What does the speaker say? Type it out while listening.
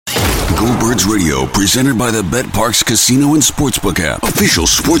Go Birds Radio, presented by the Bet Parks Casino and Sportsbook app. Official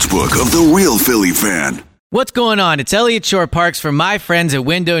sportsbook of the real Philly fan. What's going on? It's Elliott Shore-Parks from my friends at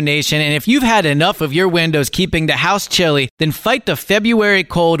Window Nation, and if you've had enough of your windows keeping the house chilly, then fight the February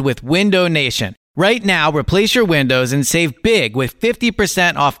cold with Window Nation. Right now, replace your windows and save big with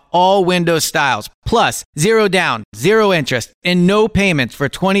 50% off all window styles, plus 0 down, 0 interest, and no payments for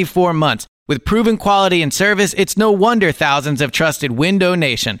 24 months. With proven quality and service, it's no wonder thousands have trusted Window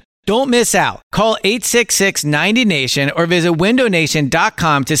Nation. Don't miss out. Call 866-90-NATION or visit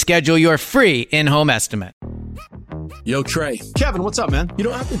windownation.com to schedule your free in-home estimate. Yo, Trey. Kevin, what's up, man? You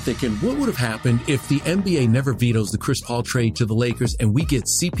know, I've been thinking, what would have happened if the NBA never vetoes the Chris Paul trade to the Lakers and we get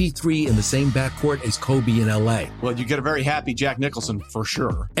CP3 in the same backcourt as Kobe in LA? Well, you get a very happy Jack Nicholson for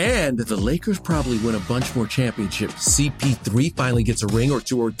sure. And the Lakers probably win a bunch more championships. CP3 finally gets a ring or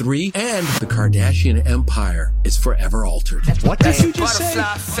 2 or 3, and the Kardashian empire is forever altered. What did you just say?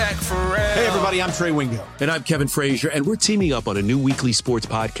 Hey, everybody, I'm Trey Wingo. And I'm Kevin Frazier, and we're teaming up on a new weekly sports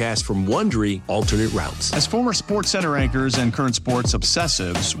podcast from Wondery, Alternate Routes. As former Sports Center anchors and current sports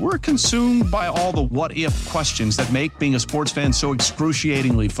obsessives, we're consumed by all the what-if questions that make being a sports fan so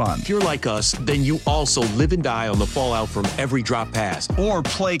excruciatingly fun. If you're like us, then you also live and die on the fallout from every drop pass. Or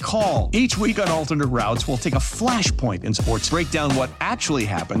play call. Each week on Alternate Routes, we'll take a flashpoint in sports, break down what actually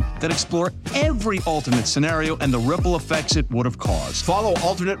happened, then explore every alternate scenario and the ripple effects it would have caused. Follow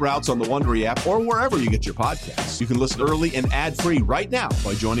Alternate Routes on the Wondery app or wherever you get your podcasts. You can listen early and ad-free right now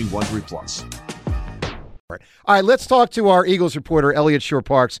by joining Wondery Plus. All right, let's talk to our Eagles reporter, Elliott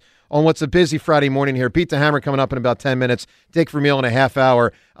Shore-Parks, on what's a busy Friday morning here. Pete the Hammer coming up in about 10 minutes. Dick Vermeil in a half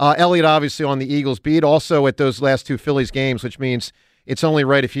hour. Elliott obviously on the Eagles beat, also at those last 2 Phillies games, which means it's only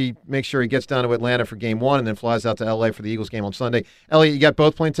right if he makes sure he gets down to Atlanta for game 1 and then flies out to L.A. for the Eagles game on Sunday. Elliott, you got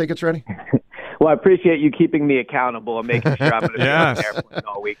both plane tickets ready? Well, I appreciate you keeping me accountable and making sure I'm going to be on the airplane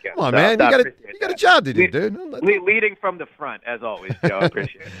all weekend. Come on, man. You got a job to do, dude. Leading from the front, as always, Joe. I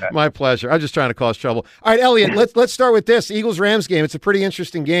appreciate that. My pleasure. I'm just trying to cause trouble. All right, Elliott, let's start with this. Eagles-Rams game. It's a pretty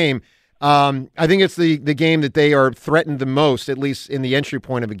interesting game. I think it's the game that they are threatened the most, at least in the entry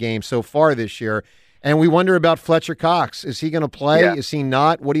point of a game so far this year. And we wonder about Fletcher Cox. Is he going to play? Yeah. Is he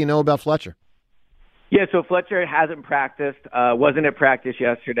not? What do you know about Fletcher? Yeah, so Fletcher hasn't practiced, wasn't at practice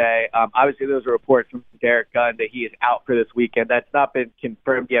yesterday. Obviously, those are reports from Derek Gunn that he is out for this weekend. That's not been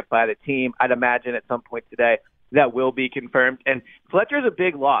confirmed yet by the team. I'd imagine at some point today that will be confirmed. And Fletcher's a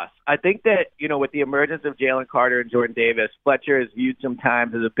big loss. I think that, with the emergence of Jalen Carter and Jordan Davis, Fletcher is viewed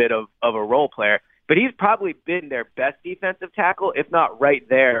sometimes as a bit of a role player. But he's probably been their best defensive tackle, if not right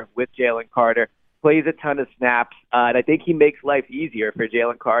there with Jalen Carter. Plays a ton of snaps, and I think he makes life easier for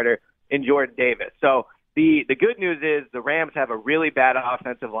Jalen Carter and Jordan Davis. So the good news is the Rams have a really bad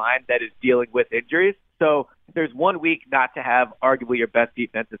offensive line that is dealing with injuries. So if there's 1 week not to have arguably your best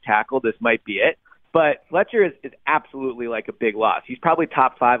defensive tackle, this might be it. But Fletcher is absolutely like a big loss. He's probably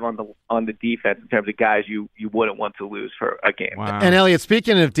top 5 on the defense in terms of guys you wouldn't want to lose for a game. Wow. And Elliott,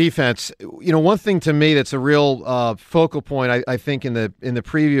 speaking of defense, one thing to me that's a real focal point, I think in the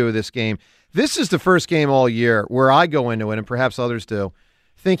preview of this game, this is the first game all year where I go into it, and perhaps others do,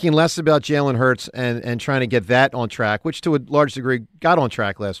 thinking less about Jalen Hurts and trying to get that on track, which to a large degree got on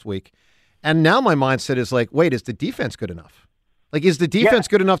track last week. And now my mindset is like, wait, is the defense good enough? Like, is the defense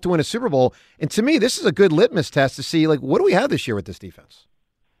good enough to win a Super Bowl? And to me, this is a good litmus test to see, like, what do we have this year with this defense?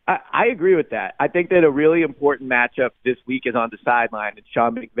 I agree with that. I think that a really important matchup this week is on the sideline. It's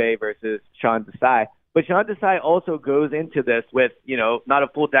Sean McVay versus Sean Desai. But Sean Desai also goes into this with, not a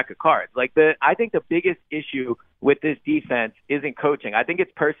full deck of cards. I think the biggest issue with this defense isn't coaching. I think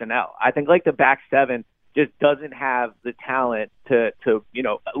it's personnel. I think the back seven just doesn't have the talent to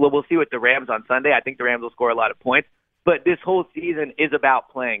we'll see with the Rams on Sunday. I think the Rams will score a lot of points. But this whole season is about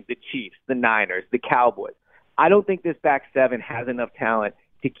playing the Chiefs, the Niners, the Cowboys. I don't think this back seven has enough talent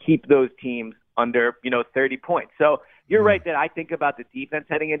to keep those teams under, 30 points. So you're right that I think about the defense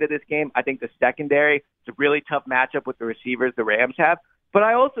heading into this game. I think the secondary is a really tough matchup with the receivers the Rams have. But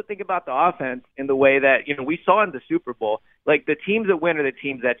I also think about the offense in the way that, we saw in the Super Bowl, the teams that win are the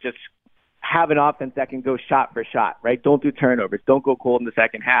teams that just have an offense that can go shot for shot, right? Don't do turnovers. Don't go cold in the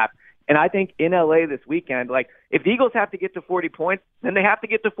second half. And I think in LA this weekend, if the Eagles have to get to 40 points, then they have to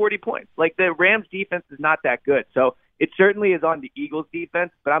get to 40 points. The Rams defense is not that good. So it certainly is on the Eagles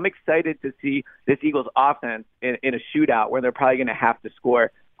defense, but I'm excited to see this Eagles offense in a shootout where they're probably going to have to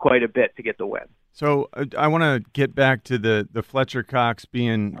score quite a bit to get the win. So I want to get back to the Fletcher Cox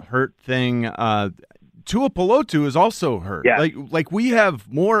being hurt thing. Tua Pelotu is also hurt. Yeah. Like we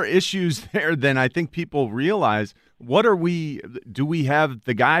have more issues there than I think people realize. Do we have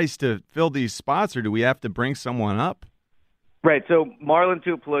the guys to fill these spots, or do we have to bring someone up? Right. So Marlon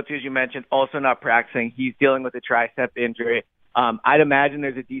Tuipulotu, as you mentioned, also not practicing. He's dealing with a tricep injury. I'd imagine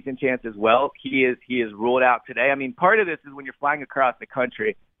there's a decent chance as well. He is ruled out today. I mean, part of this is when you're flying across the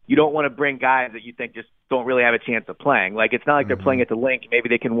country, you don't want to bring guys that you think just don't really have a chance of playing. Like, it's not like they're playing at the link. Maybe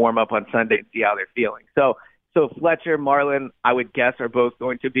they can warm up on Sunday and see how they're feeling. So Fletcher, Marlon, I would guess, are both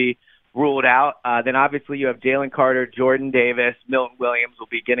going to be ruled out. Then obviously you have Jalen Carter, Jordan Davis, Milton Williams will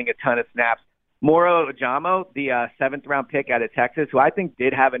be getting a ton of snaps. Moro Ojamo, the seventh-round pick out of Texas, who I think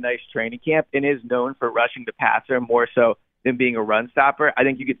did have a nice training camp and is known for rushing the passer more so than being a run stopper. I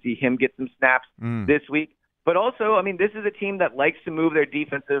think you could see him get some snaps this week. But also, I mean, this is a team that likes to move their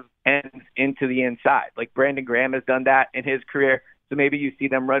defensive ends into the inside. Like Brandon Graham has done that in his career. So maybe you see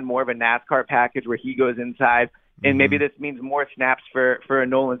them run more of a NASCAR package where he goes inside. And maybe this means more snaps for a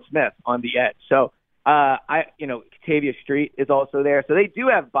Nolan Smith on the edge. So, Octavia Street is also there. So they do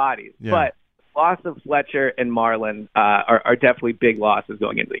have bodies. Yeah. But loss of Fletcher and Marlon are definitely big losses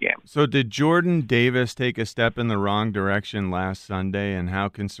going into the game. So did Jordan Davis take a step in the wrong direction last Sunday, and how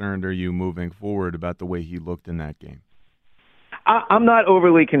concerned are you moving forward about the way he looked in that game? I'm not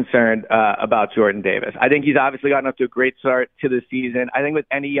overly concerned about Jordan Davis. I think he's obviously gotten up to a great start to the season. I think with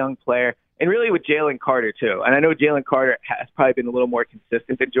any young player, and really with Jalen Carter too, and I know Jalen Carter has probably been a little more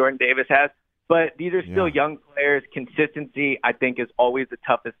consistent than Jordan Davis has, but these are still young players. Consistency, I think, is always the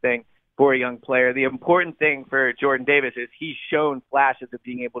toughest thing for a young player. The important thing for Jordan Davis is he's shown flashes of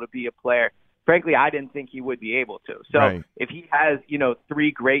being able to be a player. Frankly, I didn't think he would be able to. So if he has,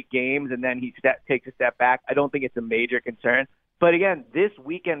 3 great games and then he takes a step back, I don't think it's a major concern. But again, this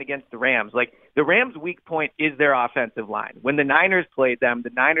weekend against the Rams, like the Rams' weak point is their offensive line. When the Niners played them,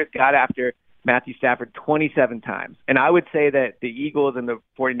 the Niners got after Matthew Stafford 27 times. And I would say that the Eagles and the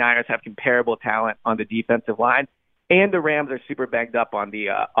 49ers have comparable talent on the defensive line. And the Rams are super banged up on the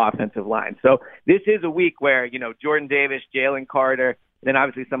offensive line. So this is a week where, Jordan Davis, Jalen Carter, then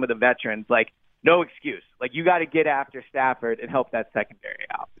obviously some of the veterans, like, no excuse. Like, you got to get after Stafford and help that secondary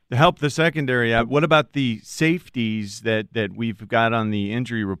out. To help the secondary out, what about the safeties that we've got on the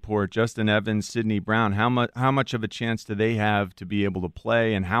injury report? Justin Evans, Sidney Brown, how much of a chance do they have to be able to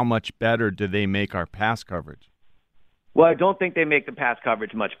play, and how much better do they make our pass coverage? Well, I don't think they make the pass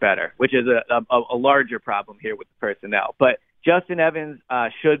coverage much better, which is a larger problem here with the personnel. But Justin Evans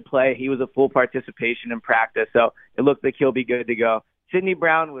should play. He was a full participation in practice, so it looks like he'll be good to go. Sidney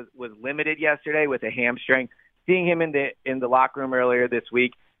Brown was limited yesterday with a hamstring. Seeing him in the locker room earlier this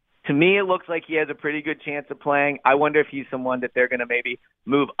week, to me it looks like he has a pretty good chance of playing. I wonder if he's someone that they're going to maybe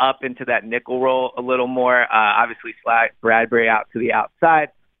move up into that nickel role a little more, obviously slide Bradbury out to the outside,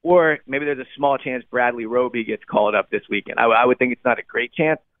 or maybe there's a small chance Bradley Roby gets called up this weekend. I would think it's not a great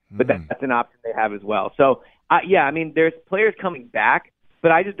chance, but that's an option they have as well. So, there's players coming back,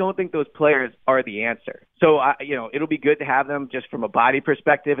 but I just don't think those players are the answer. So, it'll be good to have them just from a body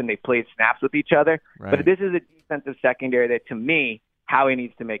perspective, and they've played snaps with each other. Right. But this is a defensive secondary that, to me, Howie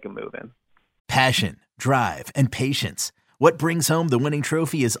needs to make a move in. Passion, drive, and patience. What brings home the winning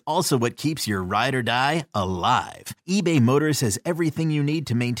trophy is also what keeps your ride or die alive. eBay Motors has everything you need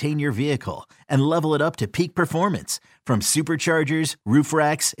to maintain your vehicle and level it up to peak performance, from superchargers, roof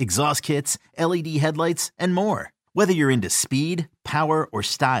racks, exhaust kits, LED headlights, and more. Whether you're into speed, power, or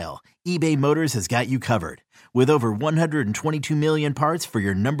style, eBay Motors has got you covered. With over 122 million parts for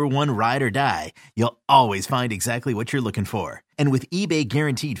your number one ride or die, you'll always find exactly what you're looking for. And with eBay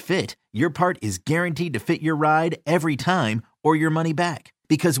Guaranteed Fit, your part is guaranteed to fit your ride every time or your money back.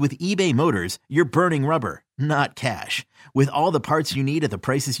 Because with eBay Motors, you're burning rubber, not cash. With all the parts you need at the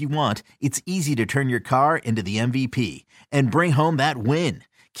prices you want, it's easy to turn your car into the MVP and bring home that win.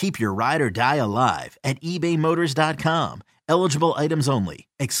 Keep your ride or die alive at ebaymotors.com. Eligible items only.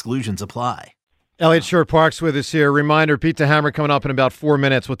 Exclusions apply. Elliott Shore-Parks with us here. Reminder, Beat the Hammer coming up in about 4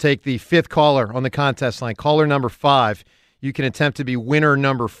 minutes. We'll take the 5th caller on the contest line. Caller number 5. You can attempt to be winner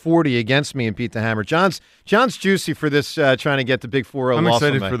number 40 against me and Beat the Hammer. John's juicy for this, trying to get the big 4-0 I'm loss.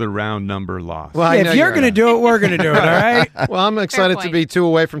 I'm excited for the round number loss. Well, if you're going to do it, we're going to do it, all right? Well, I'm excited to be 2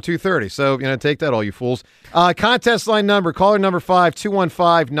 away from 230. So, take that, all you fools. Contest line number, caller number 5,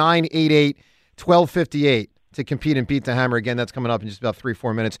 215-988-1258 to compete and Beat the Hammer. Again, that's coming up in just about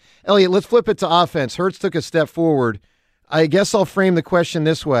 3-4 minutes. Elliot, let's flip it to offense. Hurts took a step forward. I guess I'll frame the question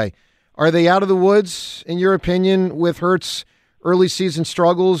this way. Are they out of the woods, in your opinion, with Hurts' early season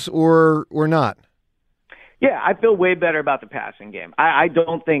struggles or not? Yeah, I feel way better about the passing game. I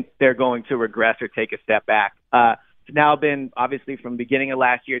don't think they're going to regress or take a step back. It's now been, obviously, from the beginning of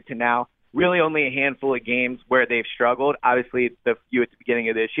last year to now, really only a handful of games where they've struggled. Obviously, the few at the beginning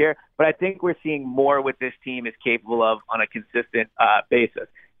of this year. But I think we're seeing more what this team is capable of on a consistent basis.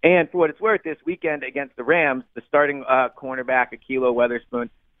 And for what it's worth, this weekend against the Rams, the starting cornerback, Akilo Weatherspoon,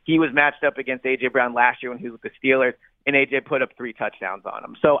 he was matched up against A.J. Brown last year when he was with the Steelers, and A.J. put up 3 touchdowns on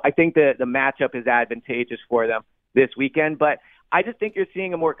him. So I think the matchup is advantageous for them this weekend. But I just think you're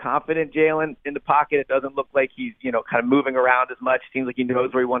seeing a more confident Jalen in the pocket. It doesn't look like he's, kind of moving around as much. Seems like he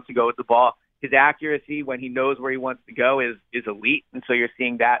knows where he wants to go with the ball. His accuracy when he knows where he wants to go is elite, and so you're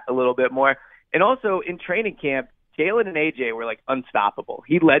seeing that a little bit more. And also in training camp, Jalen and A.J. were unstoppable.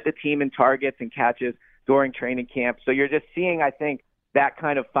 He led the team in targets and catches during training camp. So you're just seeing, I think, that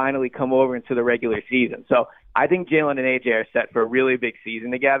kind of finally come over into the regular season. So I think Jalen and A.J. are set for a really big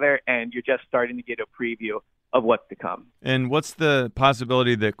season together, and you're just starting to get a preview of what's to come. And what's the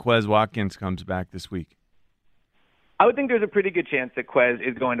possibility that Quez Watkins comes back this week? I would think there's a pretty good chance that Quez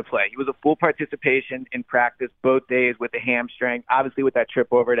is going to play. He was a full participation in practice both days with the hamstring. Obviously, with that trip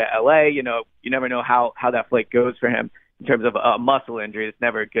over to L.A., you never know how that flight goes for him in terms of a muscle injury. It's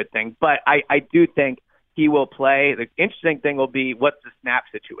never a good thing. But I do think he will play. The interesting thing will be what's the snap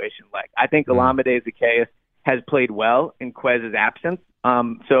situation like. I think Olamide Zaccheaus has played well in Quez's absence.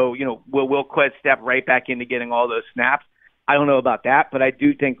 So, will Quez step right back into getting all those snaps? I don't know about that, but I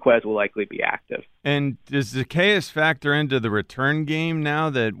do think Quez will likely be active. And does Zaccheaus factor into the return game now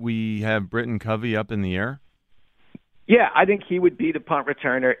that we have Britton Covey up in the air? Yeah, I think he would be the punt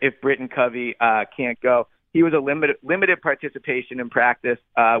returner if Britton Covey can't go. He was a limited participation in practice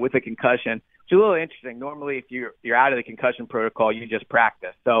with a concussion, which is a little interesting. Normally, if you're out of the concussion protocol, you just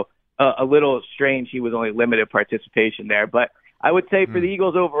practice. So a little strange he was only limited participation there. But I would say for the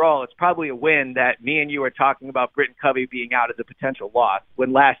Eagles overall, it's probably a win that me and you were talking about Britton Covey being out as a potential loss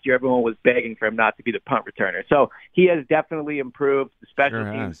when last year everyone was begging for him not to be the punt returner. So he has definitely improved. The special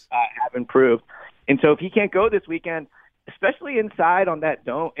teams have improved. And so if he can't go this weekend, especially inside on that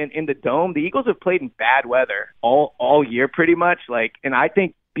dome, in the dome, the Eagles have played in bad weather all year pretty much. And I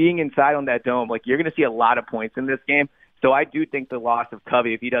think being inside on that dome, you're going to see a lot of points in this game. So I do think the loss of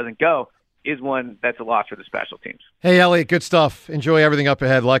Covey, if he doesn't go, is one that's a loss for the special teams. Hey, Elliot, good stuff. Enjoy everything up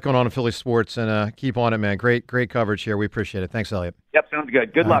ahead. A lot going on in Philly sports, and keep on it, man. Great coverage here. We appreciate it. Thanks, Elliot. Yep, sounds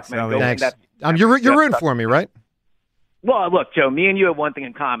good. Good luck, man. Thanks. You're rooting for me, right? Well, look, Joe, me and you have one thing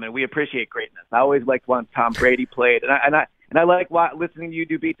in common. We appreciate greatness. I always liked when Tom Brady played, and I like listening to you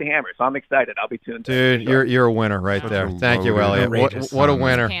do Beat the Hammer, so I'm excited. I'll be tuned in. Dude, you're a winner right there. Thank you, Elliot. What a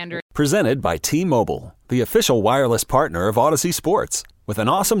winner. Presented by T-Mobile, the official wireless partner of Odyssey Sports. With an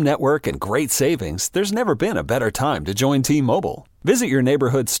awesome network and great savings, there's never been a better time to join T-Mobile. Visit your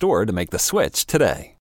neighborhood store to make the switch today.